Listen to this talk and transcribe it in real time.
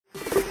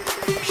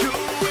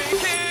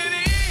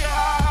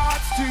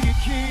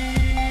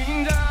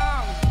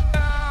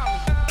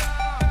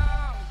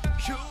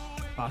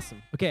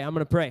Okay, I'm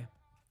going to pray.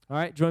 All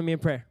right, join me in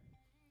prayer.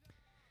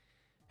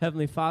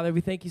 Heavenly Father,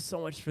 we thank you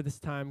so much for this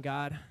time,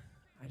 God.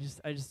 I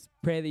just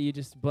pray that you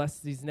just bless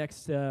these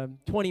next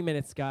 20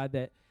 minutes, God,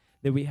 that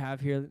we have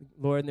here,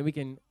 Lord, and that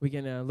we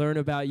can learn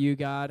about you,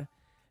 God,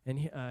 and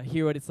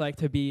hear what it's like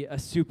to be a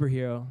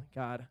superhero,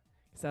 God.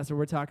 Because that's what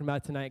we're talking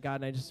about tonight, God,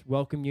 and I just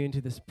welcome you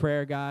into this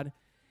prayer, God,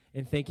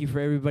 and thank you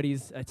for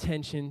everybody's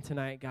attention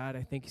tonight, God.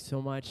 I thank you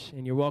so much,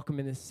 and you're welcome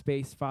in this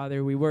space,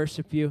 Father. We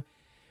worship you.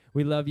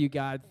 We love you,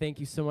 God.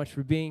 Thank you so much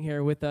for being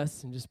here with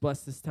us, and just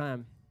bless this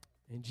time.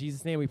 In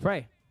Jesus' name we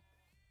pray.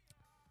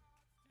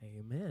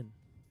 Amen.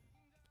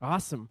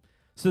 Awesome.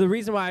 So the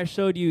reason why I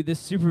showed you this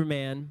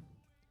Superman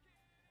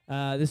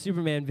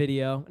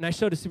video, and I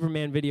showed a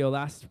Superman video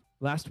last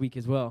week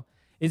as well,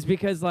 is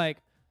because, like,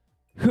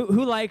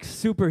 who likes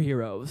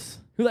superheroes?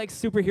 Who likes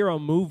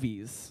superhero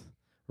movies,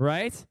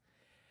 right?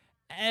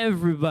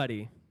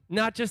 Everybody.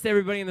 Not just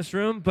everybody in this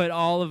room, but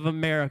all of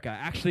America.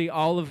 Actually,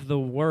 all of the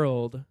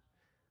world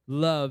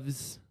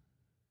loves.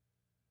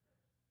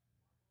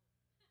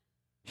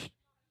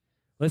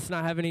 Let's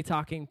not have any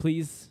talking,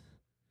 please.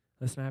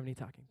 Let's not have any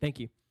talking. Thank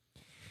you.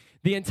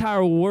 The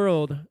entire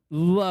world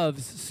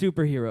loves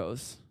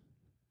superheroes.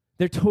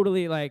 They're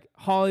totally like,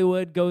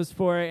 Hollywood goes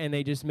for it, and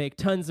they just make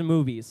tons of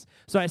movies.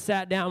 So I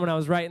sat down when I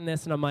was writing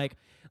this, and I'm like,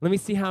 let me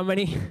see how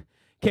many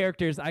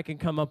characters I can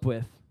come up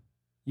with.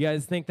 You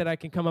guys think that I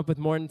can come up with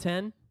more than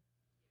 10?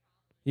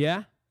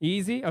 Yeah?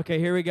 Easy? Okay,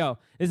 here we go.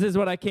 This is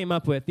what I came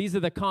up with. These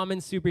are the common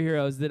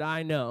superheroes that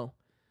I know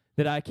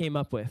that I came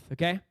up with,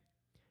 okay?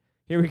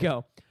 Here we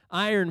go.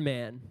 Iron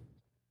Man,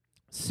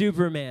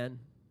 Superman,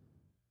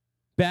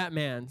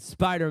 Batman,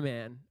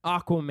 Spider-Man,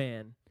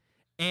 Aquaman,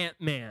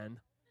 Ant-Man,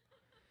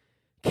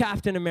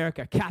 Captain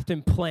America,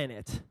 Captain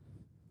Planet,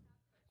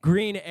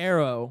 Green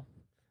Arrow,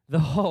 the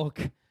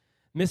Hulk,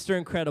 Mr.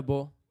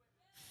 Incredible,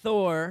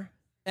 Thor,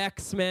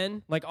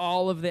 X-Men, like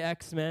all of the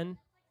X-Men.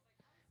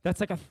 That's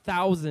like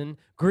 1,000.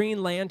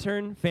 Green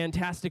Lantern,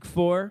 Fantastic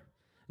Four,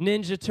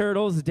 Ninja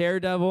Turtles,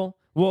 Daredevil,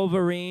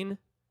 Wolverine.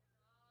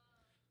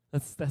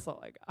 That's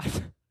all I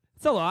got.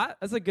 It's a lot.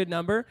 That's a good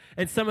number.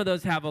 And some of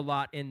those have a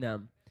lot in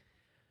them.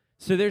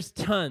 So there's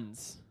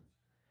tons.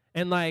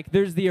 And like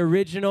there's the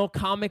original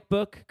comic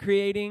book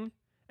creating,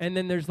 and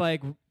then there's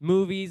like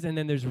movies, and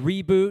then there's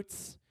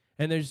reboots,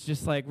 and there's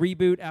just like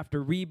reboot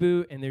after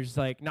reboot, and there's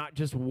like not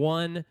just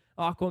one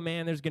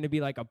Aquaman, there's going to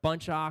be like a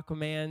bunch of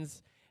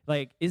Aquamans.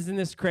 Like, isn't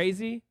this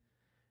crazy?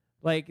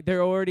 Like they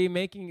already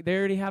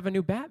have a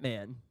new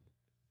Batman.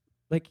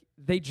 Like,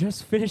 they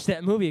just finished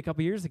that movie a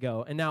couple years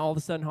ago, and now all of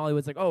a sudden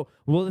Hollywood's like, oh,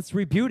 well, let's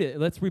reboot it.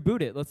 Let's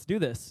reboot it. Let's do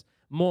this.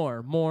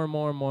 More.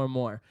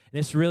 And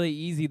it's really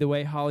easy the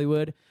way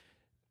Hollywood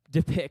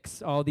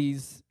depicts all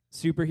these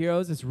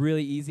superheroes. It's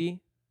really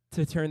easy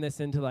to turn this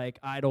into, like,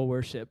 idol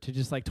worship, to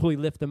just, like, totally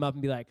lift them up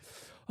and be like,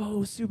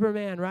 oh,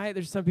 Superman, right?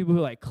 There's some people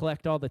who, like,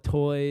 collect all the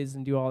toys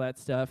and do all that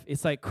stuff.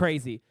 It's, like,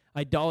 crazy.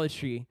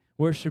 Idolatry,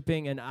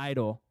 worshiping an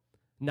idol,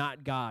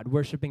 not God.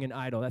 Worshiping an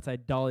idol, that's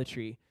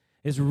idolatry.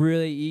 It's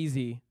really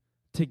easy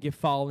to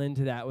fall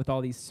into that with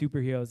all these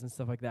superheroes and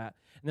stuff like that.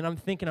 And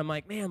then I'm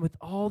like, man, with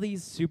all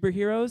these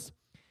superheroes,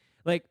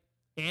 like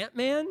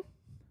Ant-Man,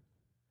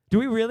 do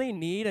we really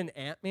need an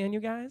Ant-Man, you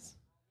guys?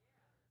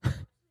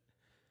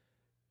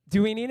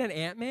 Do we need an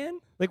Ant-Man?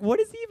 Like, what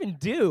does he even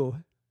do?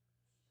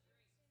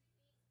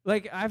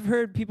 Like, I've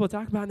heard people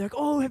talk about it, and they're like,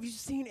 oh, have you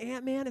seen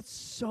Ant-Man? It's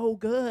so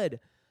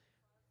good.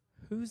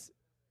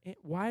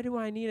 Why do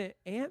I need an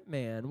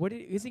Ant-Man?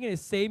 Is he going to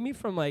save me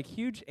from, like,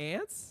 huge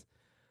ants?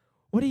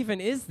 What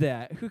even is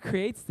that? Who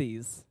creates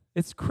these?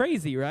 It's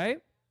crazy, right?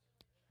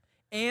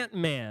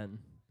 Ant-Man.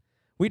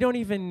 We don't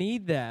even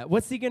need that.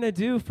 What's he going to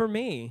do for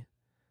me?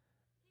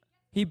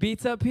 He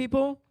beats up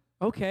people?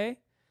 Okay.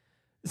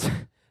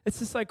 It's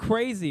just like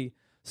crazy.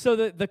 So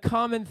the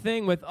common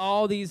thing with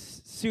all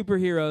these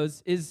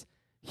superheroes is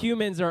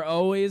humans are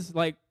always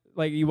like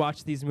you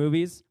watch these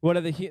movies. What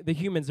are the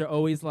humans are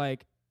always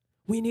like,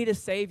 we need a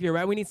savior,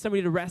 right? We need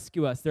somebody to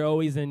rescue us. They're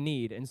always in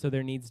need. And so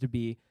there needs to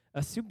be a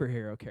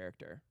superhero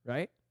character,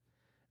 right?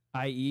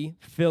 i.e.,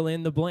 fill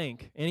in the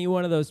blank. Any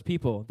one of those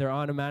people, they're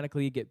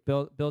automatically get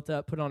built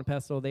up, put on a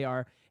pedestal. They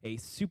are a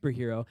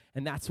superhero,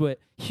 and that's what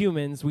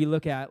humans, we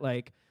look at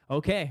like,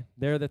 okay,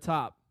 they're the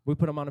top. We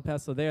put them on a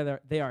pedestal. They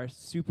are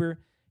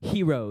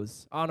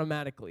superheroes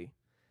automatically.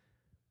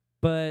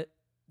 But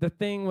the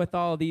thing with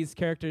all these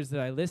characters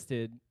that I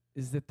listed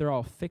is that they're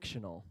all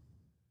fictional.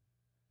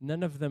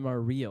 None of them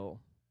are real.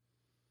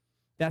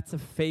 That's a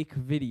fake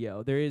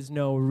video. There is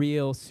no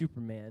real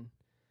Superman.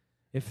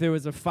 If there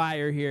was a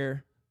fire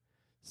here,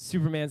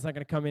 Superman's not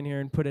going to come in here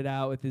and put it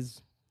out with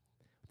his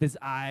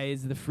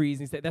eyes, the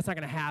freezing state. That's not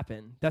going to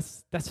happen.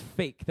 That's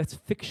fake. That's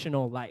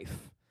fictional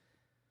life.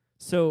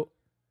 So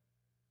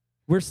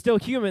we're still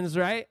humans,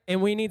 right?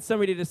 And we need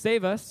somebody to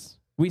save us.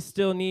 We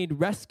still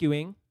need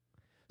rescuing.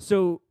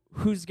 So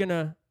who's going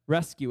to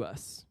rescue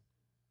us?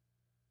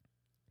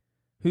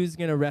 Who's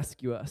going to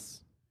rescue us?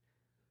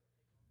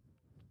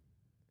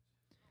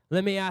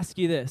 Let me ask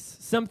you this.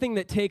 Something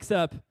that takes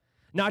up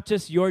not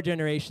just your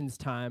generation's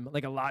time,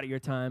 like a lot of your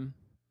time,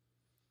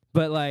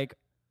 but like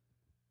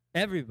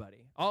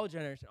Everybody, all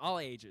generations, all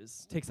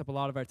ages, takes up a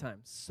lot of our time.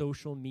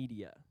 Social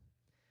media.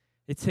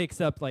 It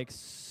takes up like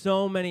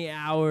so many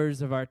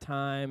hours of our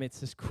time.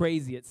 It's just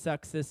crazy. It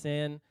sucks us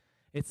in.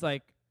 It's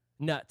like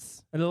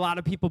nuts. And a lot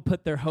of people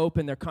put their hope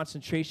and their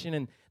concentration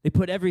and they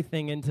put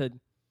everything into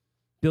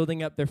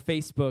building up their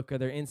Facebook or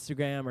their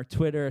Instagram or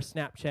Twitter or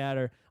Snapchat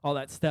or all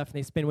that stuff. And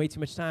they spend way too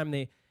much time.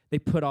 They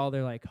put all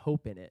their like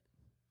hope in it.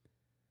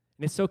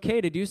 And it's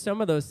okay to do some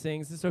of those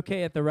things. It's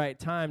okay at the right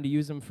time to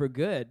use them for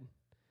good.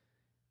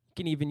 You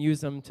can even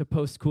use them to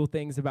post cool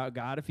things about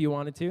God if you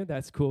wanted to.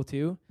 That's cool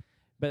too.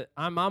 But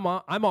I'm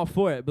all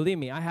for it. Believe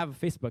me, I have a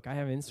Facebook. I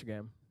have an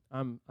Instagram.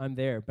 I'm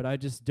there, but I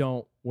just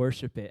don't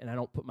worship it and I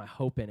don't put my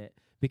hope in it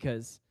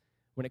because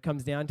when it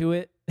comes down to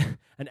it,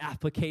 an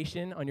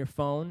application on your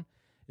phone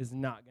is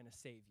not going to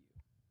save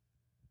you.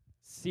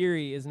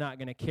 Siri is not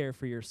going to care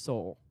for your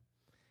soul.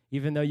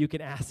 Even though you can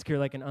ask her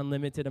like an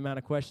unlimited amount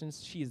of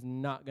questions, she is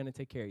not going to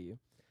take care of you.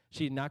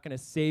 She's not going to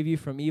save you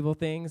from evil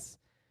things.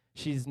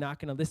 She's not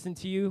going to listen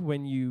to you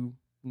when you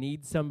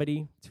need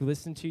somebody to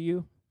listen to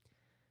you.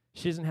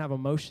 She doesn't have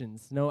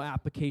emotions. No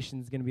application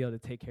is going to be able to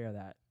take care of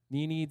that.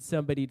 You need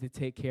somebody to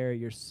take care of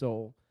your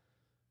soul.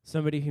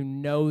 Somebody who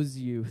knows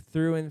you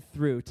through and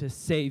through to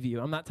save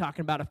you. I'm not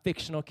talking about a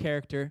fictional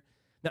character.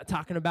 Not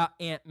talking about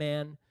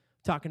Ant-Man. I'm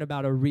talking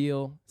about a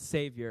real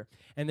Savior.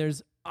 And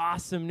there's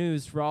awesome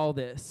news for all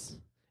this.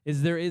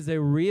 There is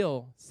a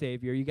real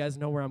Savior. You guys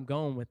know where I'm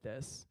going with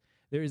this.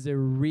 There is a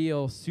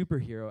real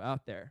superhero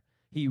out there.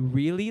 He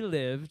really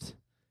lived.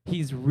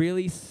 He's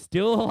really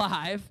still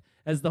alive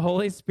as the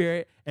Holy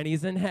Spirit, and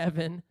he's in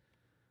heaven.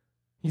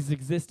 He's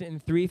existent in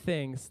three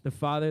things, the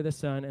Father, the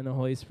Son, and the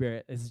Holy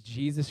Spirit, as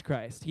Jesus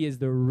Christ. He is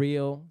the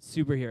real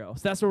superhero.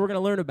 So that's what we're going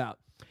to learn about.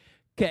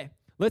 Okay,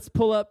 let's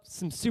pull up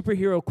some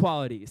superhero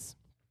qualities.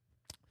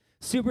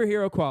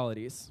 Superhero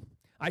qualities.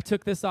 I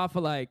took this off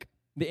of, like,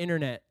 the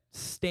internet.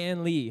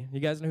 Stan Lee. You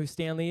guys know who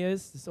Stan Lee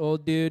is? This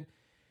old dude.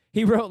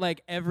 He wrote,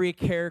 like, every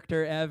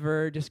character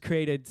ever, just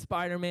created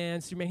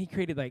Spider-Man, Superman. He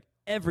created, like,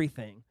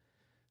 everything.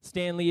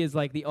 Stan Lee is,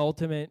 like, the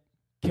ultimate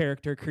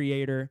character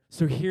creator.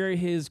 So here are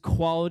his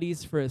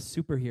qualities for a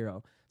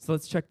superhero. So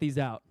let's check these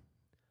out.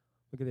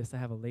 Look at this. I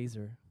have a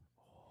laser.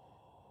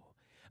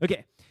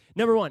 Okay.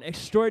 Number one,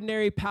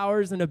 extraordinary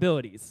powers and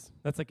abilities.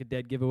 That's like a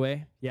dead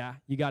giveaway. Yeah,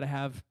 you got to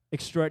have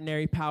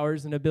extraordinary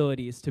powers and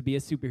abilities to be a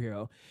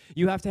superhero.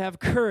 You have to have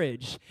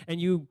courage,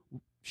 and you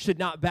should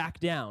not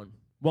back down.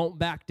 Won't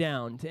back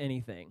down to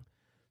anything.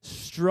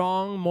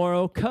 Strong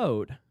moral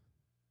code.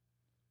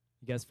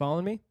 You guys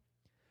following me?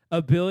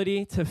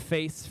 Ability to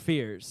face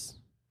fears.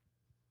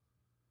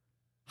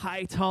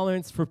 High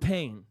tolerance for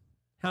pain.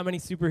 How many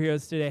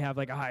superheroes today have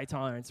like a high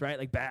tolerance, right?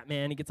 Like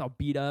Batman, he gets all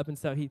beat up and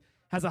stuff. He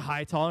has a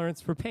high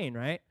tolerance for pain,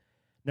 right?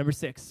 Number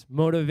 6,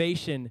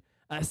 motivation,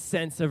 a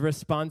sense of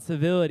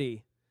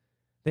responsibility.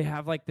 They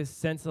have like this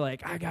sense of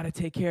like, I got to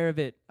take care of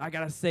it. I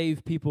got to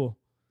save people.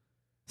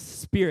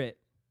 Spirit.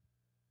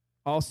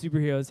 All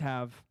superheroes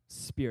have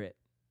spirit.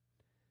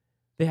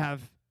 They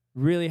have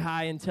really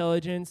high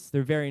intelligence.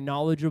 They're very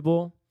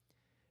knowledgeable.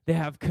 They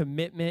have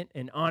commitment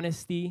and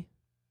honesty.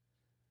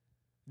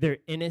 They're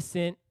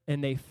innocent,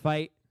 and they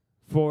fight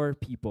for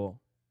people.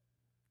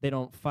 They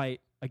don't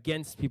fight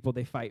against people.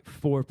 They fight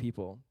for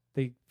people.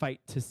 They fight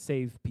to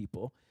save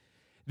people.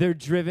 They're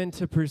driven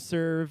to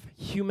preserve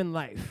human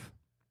life.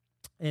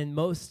 And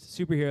most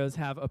superheroes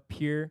have a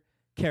pure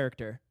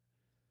character.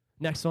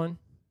 Next one.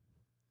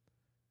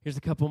 Here's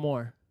a couple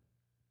more.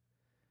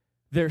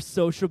 They're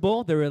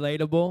sociable. They're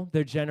relatable.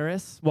 They're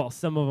generous. Well,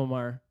 some of them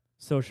are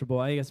sociable.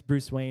 I guess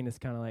Bruce Wayne is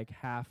kind of like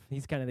half.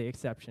 He's kind of the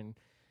exception.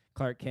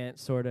 Clark Kent,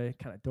 sort of,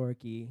 kind of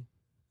dorky.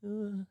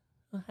 Oh,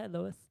 hi,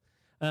 Lois.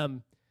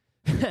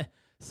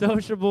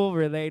 Sociable,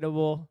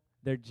 relatable.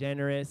 They're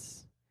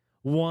generous.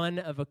 One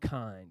of a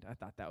kind. I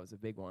thought that was a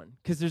big one.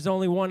 Because there's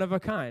only one of a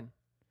kind.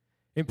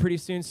 And pretty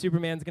soon,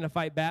 Superman's going to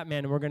fight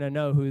Batman, and we're going to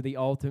know who the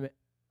ultimate...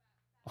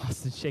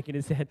 Austin's shaking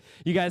his head.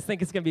 You guys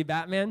think it's going to be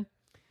Batman?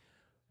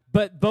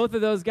 But both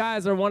of those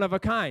guys are one of a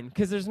kind,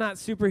 because there's not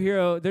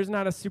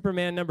a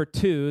Superman number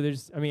 2.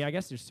 I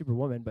guess there's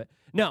Superwoman, but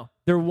no,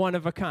 they're one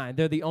of a kind.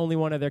 They're the only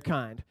one of their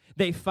kind.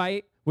 They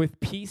fight with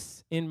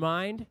peace in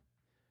mind.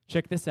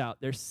 Check this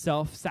out. They're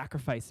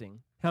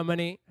self-sacrificing. How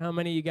many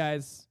of you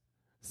guys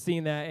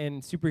seen that in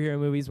superhero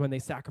movies when they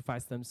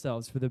sacrifice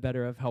themselves for the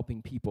better of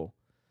helping people?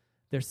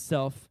 They're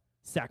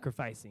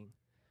self-sacrificing.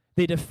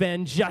 They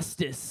defend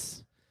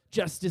justice.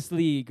 Justice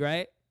League,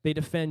 right? They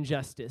defend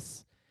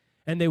justice.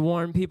 And they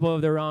warn people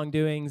of their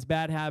wrongdoings,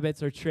 bad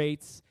habits or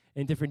traits,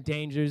 and different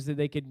dangers that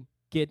they could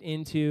get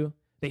into.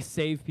 They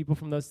save people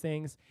from those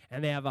things,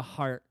 and they have a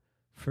heart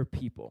for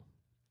people.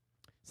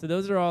 So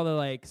those are all the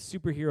like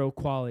superhero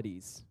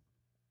qualities.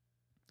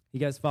 You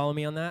guys follow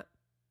me on that?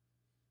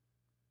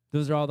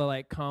 Those are all the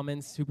like common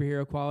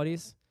superhero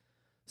qualities.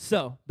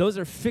 So those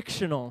are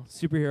fictional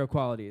superhero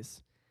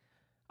qualities.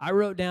 I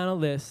wrote down a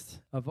list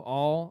of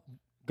all,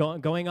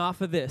 going off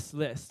of this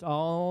list,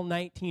 all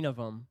 19 of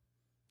them.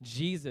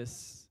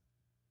 Jesus,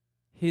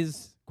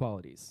 his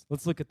qualities.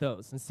 Let's look at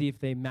those and see if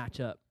they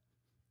match up.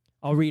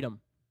 I'll read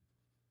them.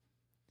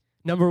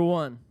 Number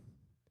one,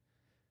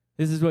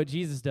 this is what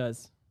Jesus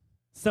does.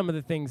 Some of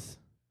the things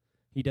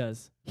he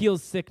does.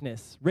 Heals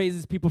sickness,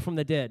 raises people from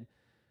the dead,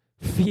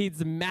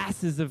 feeds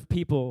masses of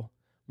people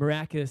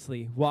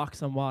miraculously,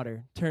 walks on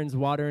water, turns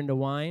water into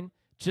wine,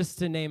 just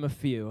to name a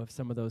few of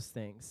some of those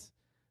things.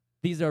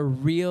 These are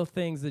real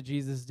things that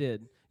Jesus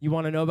did. You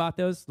want to know about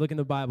those? Look in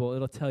the Bible.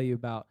 It'll tell you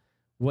about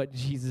what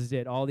Jesus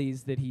did, all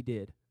these that he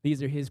did.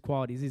 These are his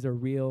qualities. These are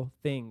real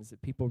things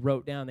that people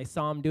wrote down. They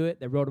saw him do it.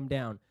 They wrote them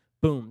down.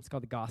 Boom. It's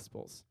called the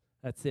Gospels.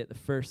 That's it. The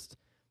first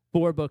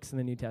 4 books in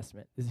the New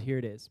Testament. Here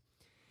it is.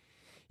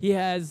 He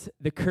has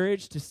the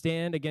courage to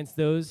stand against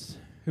those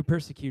who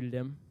persecuted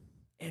him,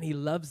 and he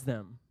loves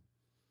them.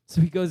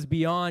 So he goes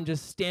beyond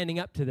just standing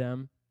up to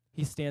them.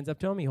 He stands up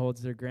to them. He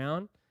holds their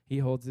ground. He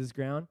holds his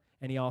ground,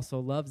 and he also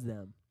loves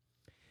them.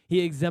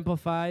 He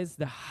exemplifies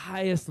the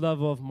highest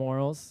level of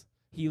morals.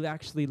 He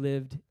actually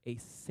lived a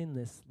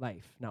sinless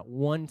life. Not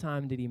one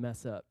time did he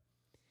mess up.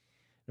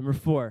 Number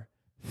 4,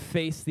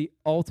 face the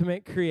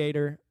ultimate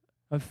creator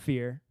of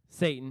fear,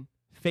 Satan,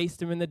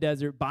 faced him in the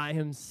desert by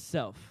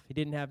himself. He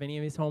didn't have any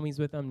of his homies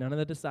with him, none of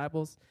the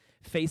disciples.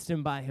 Faced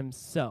him by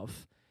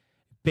himself.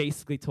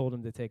 Basically told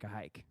him to take a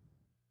hike.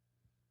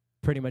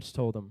 Pretty much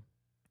told him,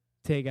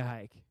 take a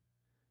hike.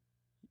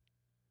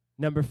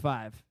 Number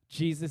 5,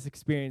 Jesus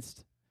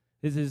experienced,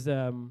 this is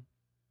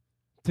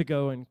to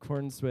go in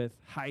accordance with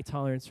high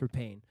tolerance for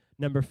pain.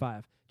 Number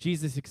 5,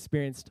 Jesus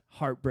experienced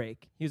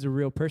heartbreak. He was a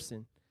real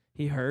person.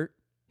 He hurt.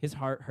 His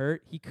heart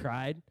hurt. He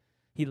cried.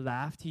 He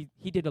laughed. He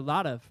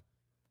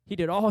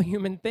did all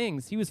human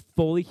things. He was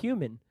fully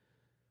human.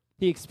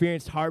 He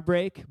experienced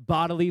heartbreak,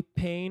 bodily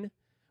pain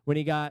when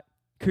he got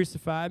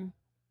crucified.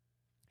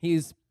 He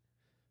was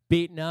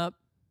beaten up,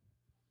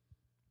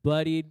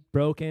 bloodied,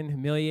 broken,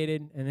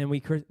 humiliated, and then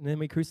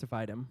we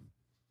crucified him.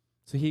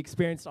 So he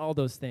experienced all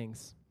those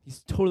things. He's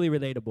totally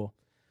relatable.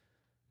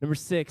 Number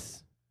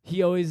 6,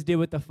 he always did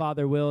what the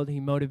Father willed. He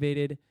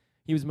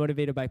was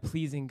motivated by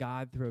pleasing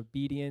God through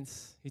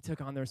obedience. He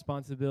took on the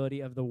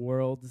responsibility of the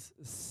world's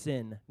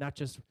sin, not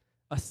just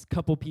a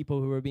couple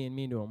people who were being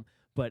mean to him,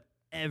 but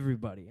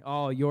everybody,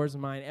 all yours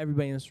and mine,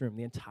 everybody in this room,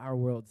 the entire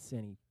world's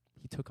sin.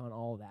 He took on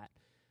all that.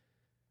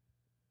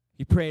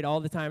 He prayed all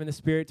the time in the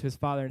Spirit to his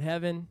Father in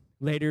heaven.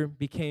 Later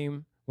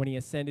became, when he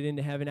ascended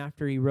into heaven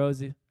after he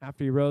rose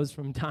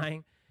from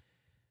dying,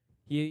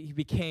 he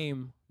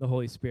became the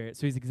Holy Spirit.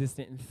 So he's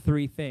existent in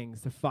 3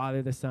 things, the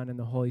Father, the Son, and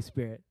the Holy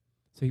Spirit.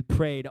 So he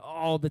prayed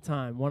all the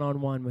time,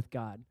 one-on-one with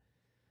God.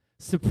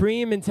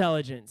 Supreme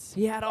intelligence.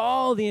 He had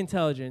all the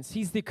intelligence.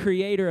 He's the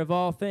creator of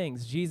all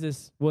things.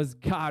 Jesus was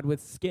God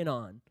with skin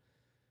on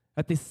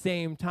at the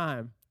same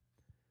time.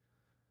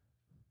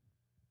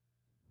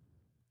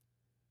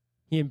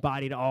 He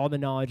embodied all the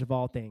knowledge of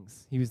all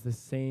things. He was the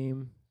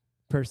same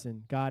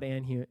person, God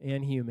and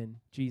human,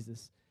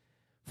 Jesus.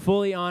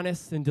 Fully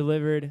honest and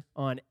delivered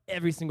on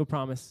every single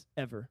promise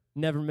ever.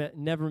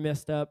 Never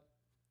messed up.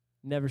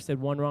 Never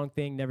said one wrong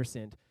thing. Never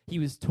sinned. He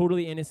was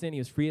totally innocent. He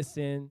was free of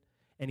sin.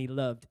 And he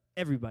loved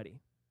everybody.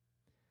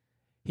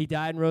 He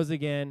died and rose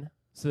again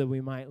so that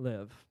we might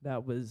live.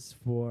 That was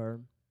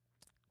for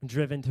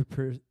driven to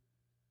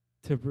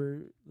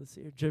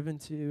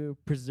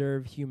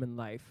preserve human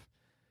life.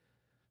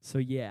 So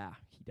yeah,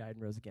 he died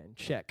and rose again.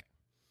 Check.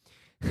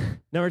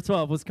 Number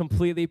 12 was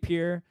completely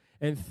pure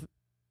and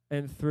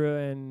through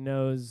and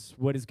knows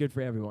what is good for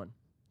everyone.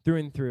 Through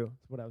and through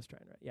is what I was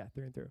trying to write. Yeah,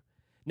 through and through.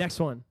 Next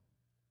one.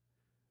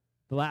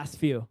 The last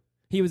few.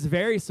 He was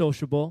very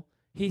sociable.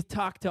 He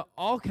talked to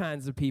all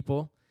kinds of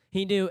people.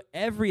 He knew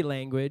every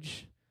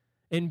language.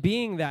 And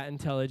being that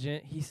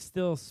intelligent, he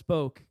still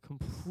spoke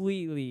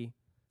completely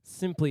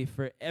simply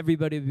for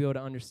everybody to be able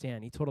to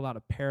understand. He told a lot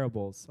of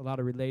parables, a lot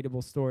of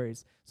relatable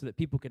stories so that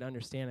people could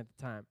understand at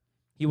the time.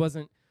 He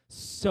wasn't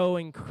so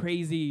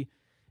crazy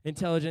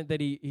intelligent that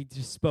he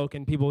just spoke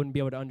and people wouldn't be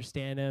able to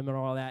understand him and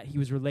all that. He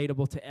was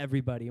relatable to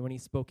everybody. When he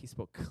spoke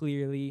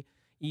clearly,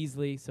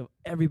 easily, so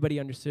everybody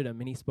understood him.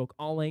 And he spoke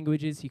all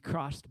languages. He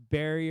crossed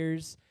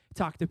barriers.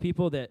 Talked to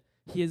people that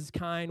his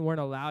kind weren't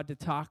allowed to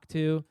talk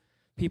to,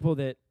 people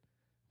that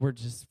were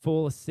just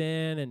full of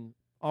sin and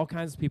all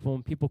kinds of people,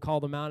 and people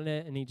called him out on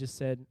it, and he just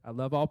said, I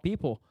love all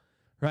people,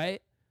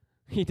 right?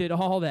 He did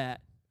all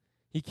that.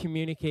 He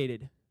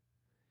communicated.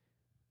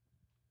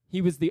 He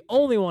was the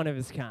only one of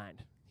his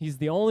kind. He's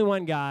the only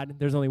one God.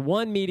 There's only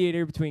one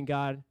mediator between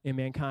God and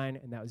mankind,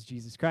 and that was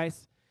Jesus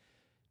Christ.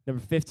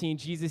 Number 15,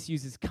 Jesus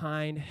uses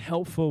kind,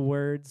 helpful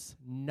words,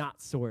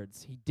 not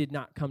swords. He did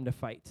not come to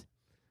fight.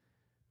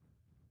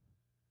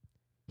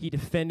 He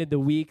defended the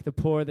weak, the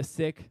poor, the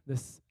sick,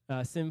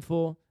 the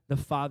sinful, the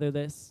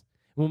fatherless.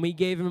 When we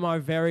gave him our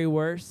very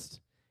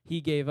worst,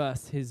 he gave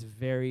us his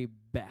very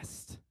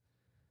best.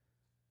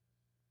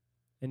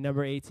 And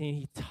number 18,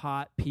 he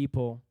taught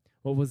people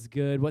what was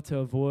good, what to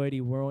avoid.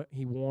 He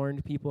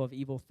warned people of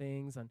evil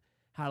things, on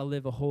how to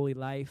live a holy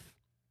life.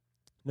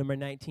 Number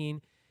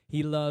 19,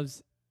 he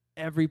loves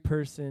every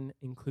person,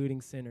 including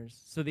sinners.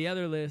 So the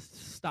other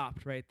list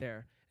stopped right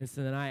there. And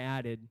so then I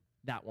added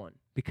that one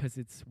because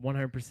it's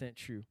 100%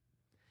 true.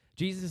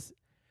 Jesus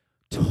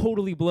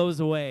totally blows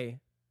away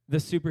the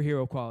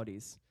superhero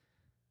qualities.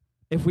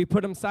 If we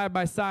put them side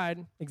by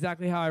side,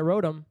 exactly how I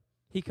wrote them,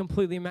 he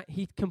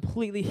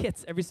completely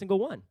hits every single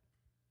one.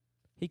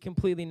 He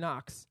completely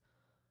knocks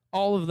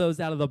all of those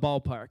out of the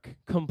ballpark,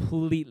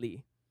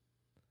 completely.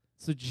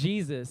 So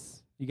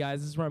Jesus, you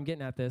guys, this is where I'm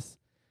getting at this.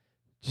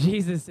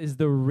 Jesus is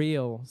the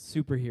real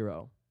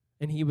superhero,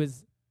 and he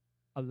was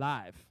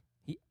alive.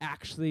 He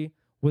actually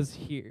was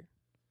here.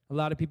 A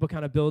lot of people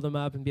kind of build him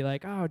up and be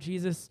like, oh,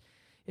 Jesus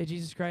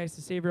Christ,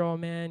 the Savior of all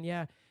men,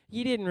 yeah.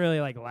 He didn't really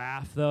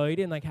laugh though. He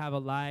didn't have a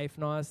life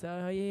and all that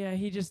stuff. Oh yeah,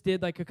 he just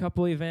did a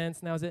couple events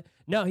and that was it.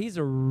 No, he's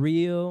a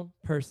real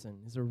person.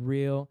 He's a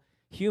real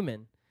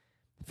human.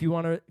 If you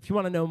want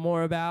to know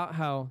more about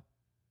how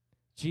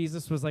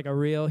Jesus was a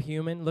real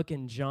human, look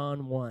in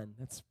John 1.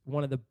 That's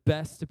one of the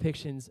best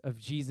depictions of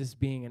Jesus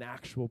being an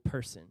actual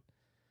person.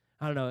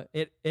 I don't know.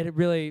 It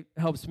really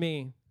helps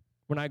me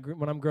when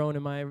I'm growing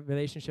in my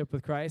relationship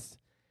with Christ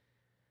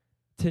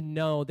to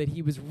know that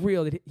he was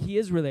real, that he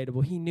is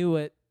relatable. He knew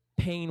what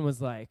pain was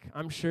like.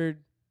 I'm sure,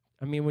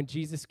 when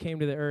Jesus came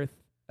to the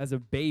earth as a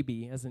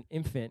baby, as an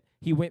infant,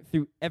 he went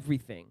through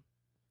everything.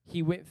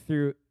 He went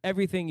through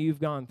everything you've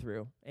gone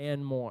through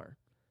and more.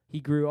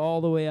 He grew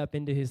all the way up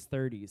into his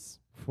 30s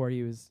before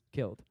he was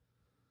killed.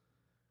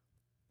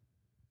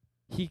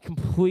 He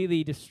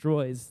completely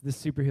destroys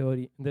this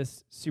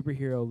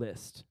superhero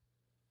list.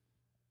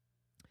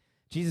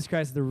 Jesus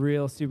Christ is the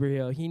real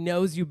superhero. He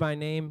knows you by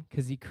name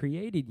because he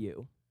created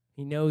you.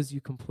 He knows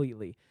you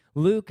completely.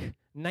 Luke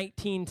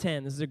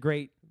 19:10, this is a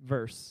great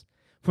verse.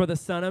 For the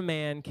Son of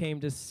Man came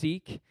to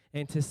seek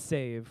and to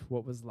save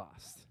what was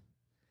lost.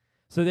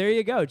 So there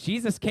you go.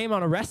 Jesus came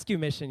on a rescue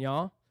mission,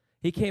 y'all.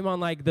 He came on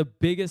the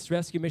biggest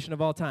rescue mission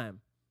of all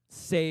time.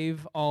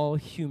 Save all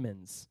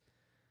humans.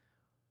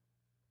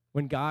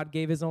 When God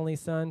gave his only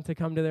son to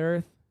come to the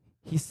earth,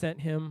 he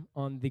sent him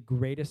on the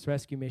greatest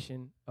rescue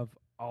mission of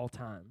all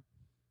time.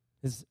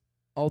 His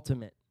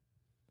ultimate.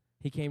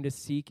 He came to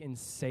seek and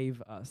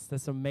save us.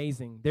 That's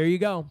amazing. There you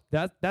go.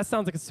 That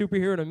sounds like a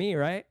superhero to me,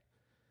 right?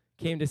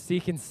 Came to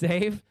seek and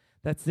save.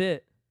 That's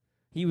it.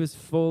 He was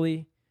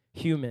fully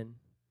human.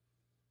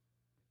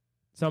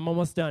 So I'm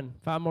almost done.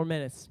 5 more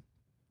minutes.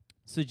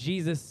 So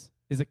Jesus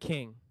is a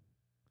king.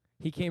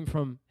 He came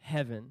from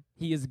heaven.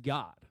 He is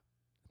God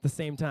at the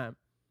same time.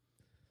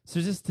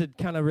 So just to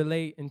kind of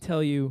relate and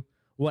tell you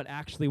what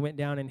actually went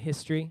down in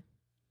history,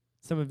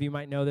 some of you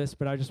might know this,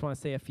 but I just want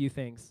to say a few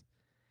things.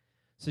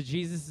 So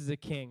Jesus is a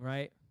king,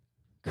 right?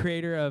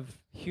 Creator of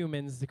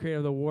humans, the creator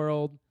of the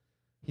world.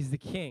 He's the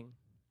king.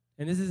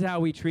 And this is how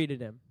we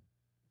treated him.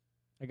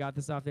 I got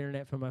this off the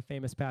internet from a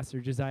famous pastor.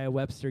 Josiah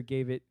Webster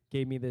gave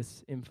me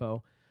this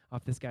info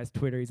off this guy's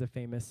Twitter. He's a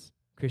famous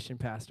Christian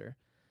pastor.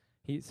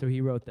 So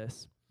he wrote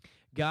this.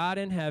 God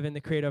in heaven,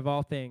 the creator of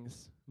all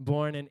things,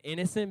 born an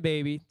innocent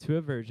baby to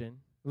a virgin,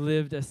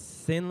 lived a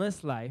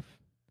sinless life.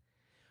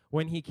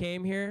 When he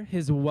came here,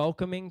 his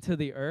welcoming to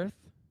the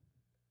earth,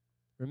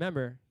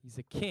 remember, he's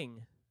a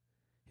king.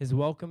 His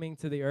welcoming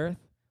to the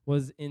earth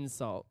was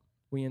insult.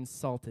 We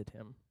insulted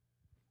him.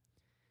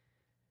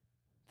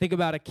 Think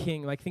about a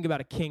king. Think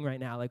about a king right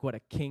now. What a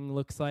king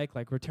looks like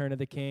Return of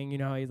the King. You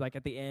know how he's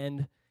at the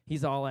end.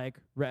 He's all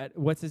red.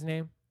 What's his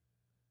name?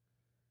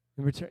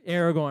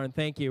 Aragorn,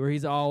 thank you. Where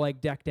he's all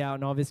decked out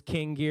and all of his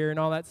king gear and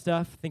all that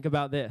stuff. Think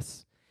about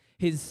this.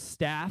 His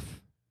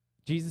staff,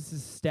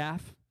 Jesus'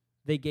 staff,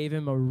 they gave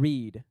him a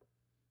reed.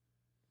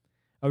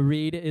 A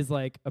reed is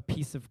like a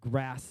piece of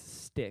grass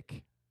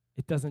stick.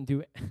 It's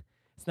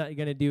not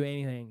going to do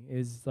anything.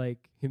 It's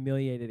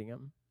humiliating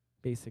him,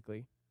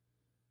 basically.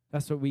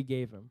 That's what we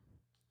gave him.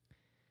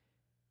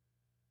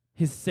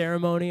 His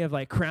ceremony of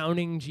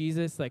crowning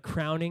Jesus,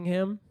 crowning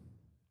him,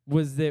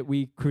 was that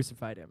we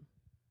crucified him.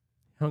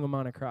 Hung him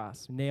on a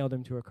cross, nailed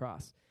him to a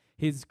cross.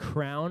 His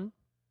crown,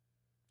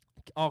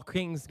 all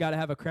kings got to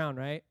have a crown,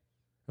 right?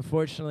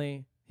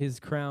 Unfortunately, his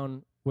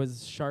crown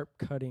was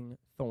sharp-cutting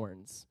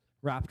thorns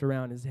wrapped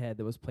around his head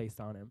that was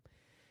placed on him.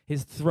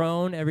 His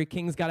throne, every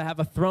king's got to have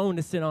a throne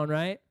to sit on,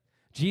 right?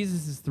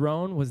 Jesus'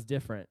 throne was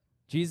different.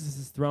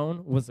 Jesus'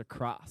 throne was a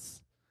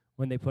cross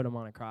when they put him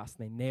on a cross.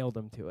 They nailed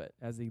him to it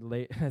as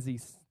he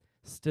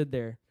stood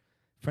there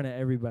in front of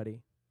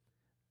everybody.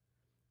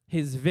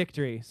 His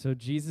victory, so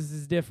Jesus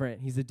is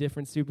different. He's a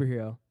different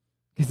superhero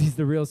because he's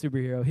the real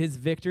superhero. His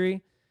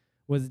victory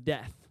was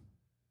death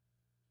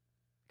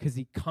because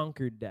he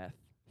conquered death.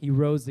 He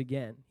rose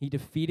again. He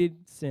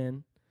defeated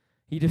sin.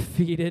 He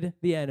defeated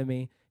the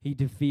enemy. He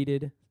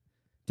defeated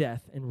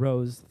death and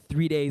rose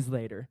 3 days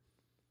later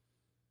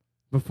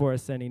before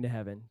ascending to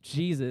heaven.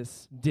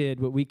 Jesus did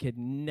what we could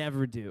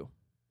never do.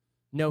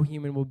 No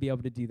human will be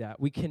able to do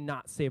that. We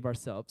cannot save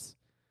ourselves.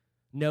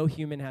 No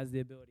human has the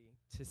ability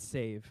to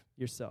save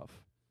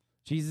yourself.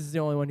 Jesus is the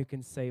only one who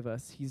can save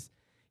us.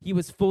 He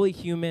was fully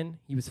human.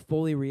 He was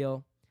fully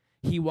real.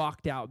 He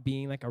walked out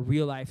being a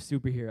real-life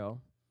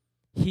superhero.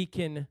 He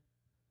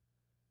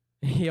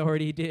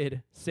already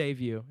did save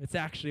you. It's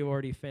actually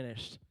already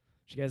finished.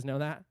 Did you guys know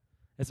that?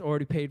 It's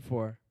already paid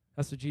for.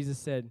 That's what Jesus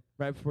said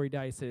right before he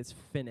died. He said, it's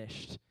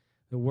finished.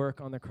 The work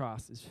on the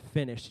cross is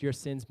finished. Your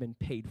sin's been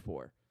paid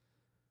for.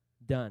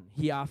 done.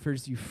 He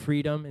offers you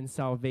freedom and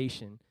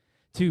salvation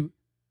to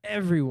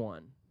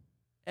everyone.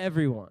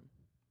 Everyone.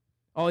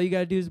 All you got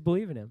to do is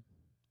believe in him.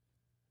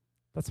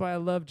 That's why I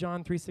love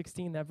John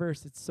 3:16, that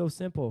verse. It's so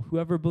simple.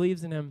 Whoever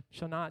believes in him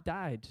shall not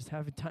die. Just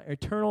have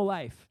eternal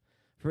life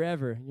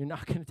forever. You're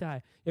not going to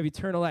die. You have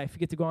eternal life. You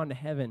get to go on to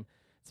heaven.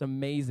 It's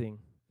amazing.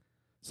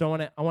 So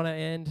I want to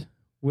end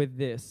with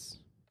this.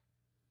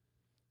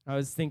 I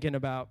was thinking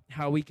about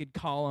how we could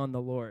call on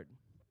the Lord,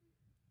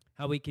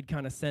 how we could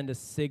kind of send a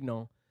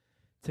signal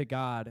to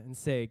God and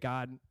say,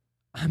 God,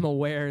 I'm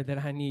aware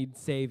that I need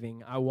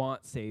saving. I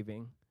want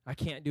saving. I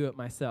can't do it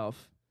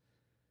myself.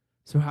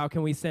 So how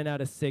can we send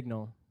out a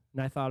signal?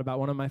 And I thought about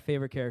one of my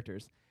favorite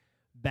characters,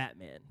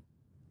 Batman.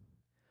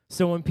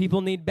 So when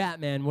people need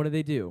Batman, what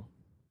do?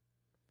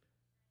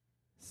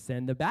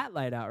 Send the bat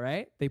light out,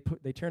 right?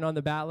 They turn on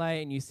the bat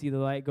light, and you see the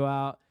light go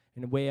out,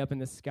 and way up in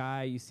the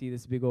sky, you see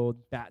this big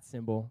old bat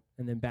symbol,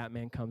 and then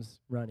Batman comes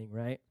running,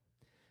 right?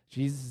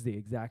 Jesus is the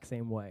exact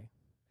same way,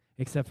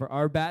 except for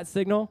our bat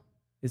signal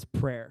is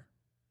prayer.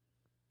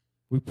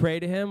 We pray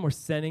to him. We're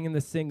sending him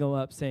the signal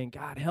up saying,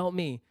 God, help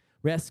me,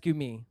 rescue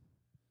me.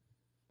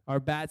 Our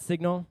bat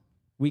signal,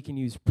 we can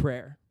use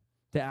prayer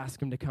to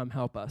ask him to come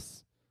help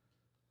us.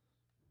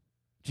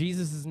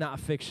 Jesus is not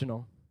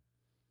fictional.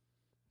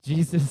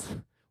 Jesus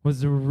was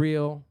the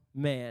real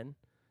man,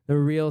 the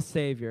real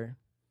Savior,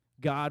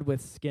 God with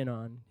skin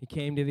on. He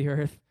came to the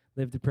earth,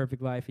 lived a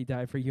perfect life. He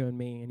died for you and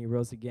me, and he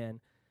rose again.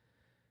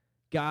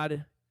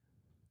 God,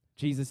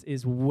 Jesus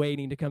is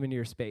waiting to come into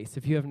your space.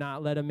 If you have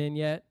not let him in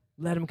yet,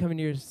 let him come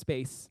into your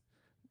space.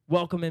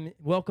 Welcome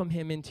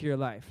him into your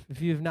life.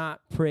 If you have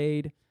not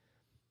prayed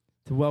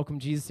to welcome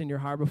Jesus in your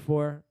heart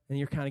before, and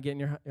you're kind of getting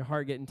your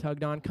heart getting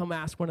tugged on, come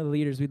ask one of the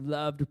leaders. We'd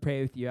love to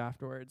pray with you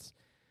afterwards.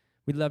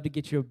 We'd love to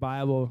get you a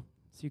Bible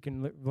so you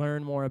can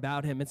learn more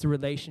about him. It's a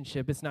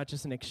relationship. It's not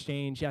just an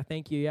exchange. Yeah,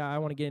 thank you. Yeah, I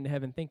want to get into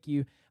heaven. Thank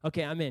you.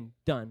 Okay, I'm in.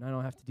 Done. I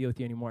don't have to deal with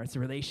you anymore. It's a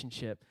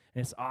relationship,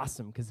 and it's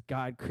awesome because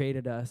God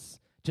created us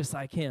just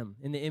like him,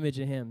 in the image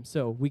of him.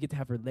 So we get to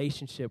have a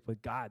relationship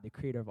with God, the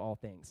creator of all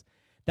things.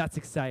 That's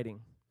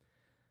exciting.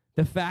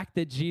 The fact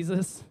that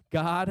Jesus,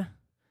 God,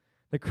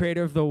 the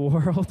creator of the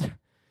world,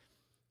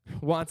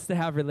 wants to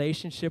have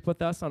relationship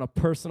with us on a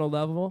personal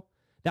level,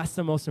 that's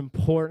the most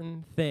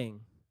important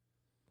thing.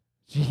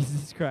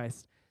 Jesus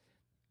Christ,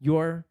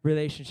 your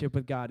relationship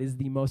with God is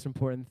the most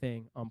important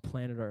thing on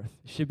planet Earth.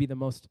 It should be the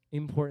most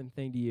important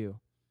thing to you,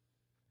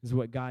 is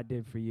what God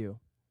did for you.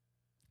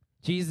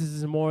 Jesus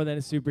is more than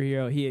a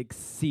superhero. He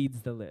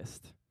exceeds the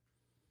list.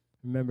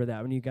 Remember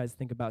that when you guys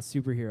think about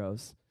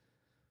superheroes.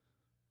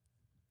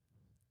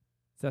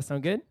 Does that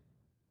sound good?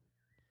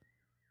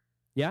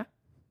 Yeah?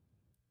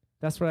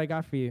 That's what I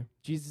got for you.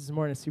 Jesus is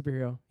more than a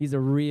superhero. He's a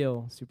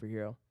real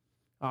superhero.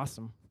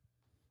 Awesome.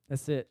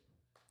 That's it.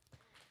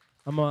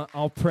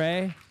 I'll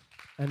pray,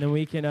 and then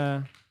we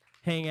can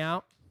hang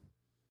out.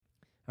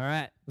 All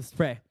right, let's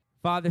pray.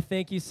 Father,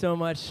 thank you so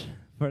much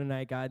for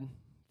tonight, God.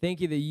 Thank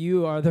you that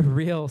you are the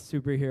real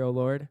superhero,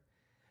 Lord.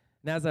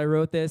 And as I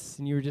wrote this,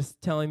 and you were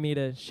just telling me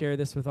to share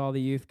this with all the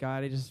youth,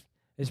 God, I just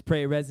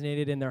pray it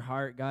resonated in their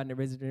heart, God, and it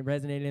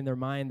resonated in their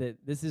mind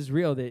that this is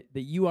real, that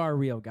you are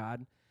real,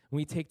 God. When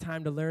we take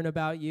time to learn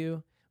about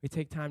you, we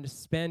take time to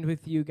spend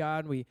with you,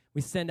 God. We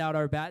send out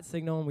our bat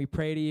signal, and we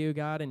pray to you,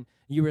 God, and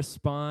you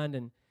respond,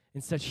 and in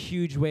such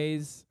huge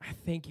ways. I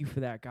thank you for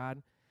that,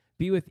 God.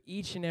 Be with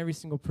each and every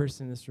single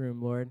person in this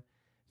room, Lord.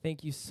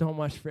 Thank you so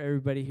much for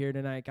everybody here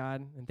tonight,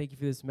 God, and thank you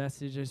for this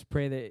message. I just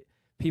pray that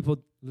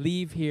people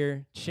leave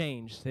here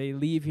changed. They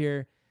leave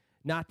here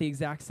not the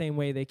exact same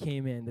way they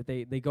came in, that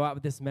they go out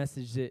with this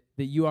message that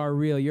you are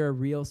real, you're a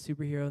real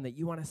superhero, and that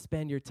you want to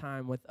spend your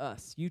time with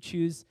us. You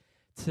choose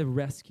to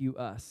rescue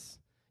us.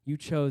 You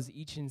chose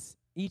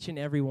each and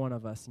every one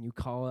of us, and you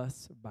call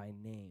us by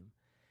name.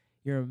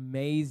 You're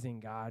amazing,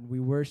 God.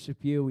 We worship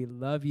you. We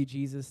love you,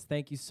 Jesus.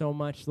 Thank you so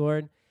much,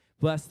 Lord.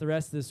 Bless the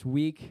rest of this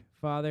week,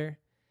 Father.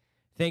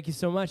 Thank you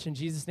so much. In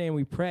Jesus' name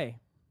we pray.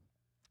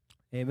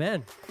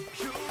 Amen.